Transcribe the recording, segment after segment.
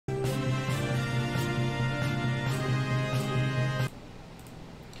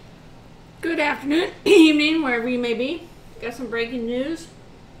Good afternoon, evening, wherever you may be. Got some breaking news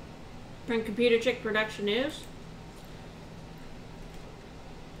from ComputerChick Production News.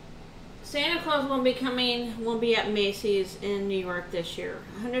 Santa Claus won't be at Macy's in New York this year.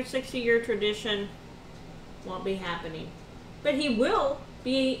 160-year tradition won't be happening. But he will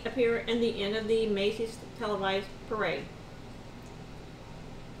appear in the end of the Macy's televised parade.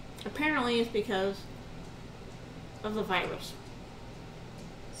 Apparently it's because of the virus.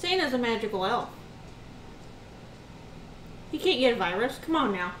 Santa's a magical elf. He can't get a virus. Come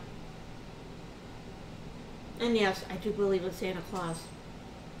on now. And yes, I do believe in Santa Claus.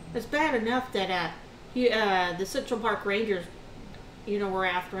 It's bad enough that the Central Park Rangers, were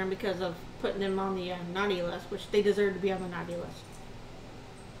after him because of putting him on the naughty list, which they deserve to be on the naughty list.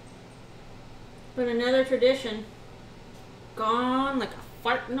 But another tradition gone like a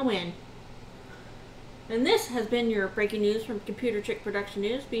fart in the wind. And this has been your breaking news from ComputerChick Production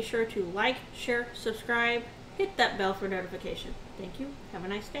News. Be sure to like, share, subscribe, hit that bell for notification. Thank you. Have a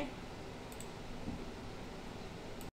nice day.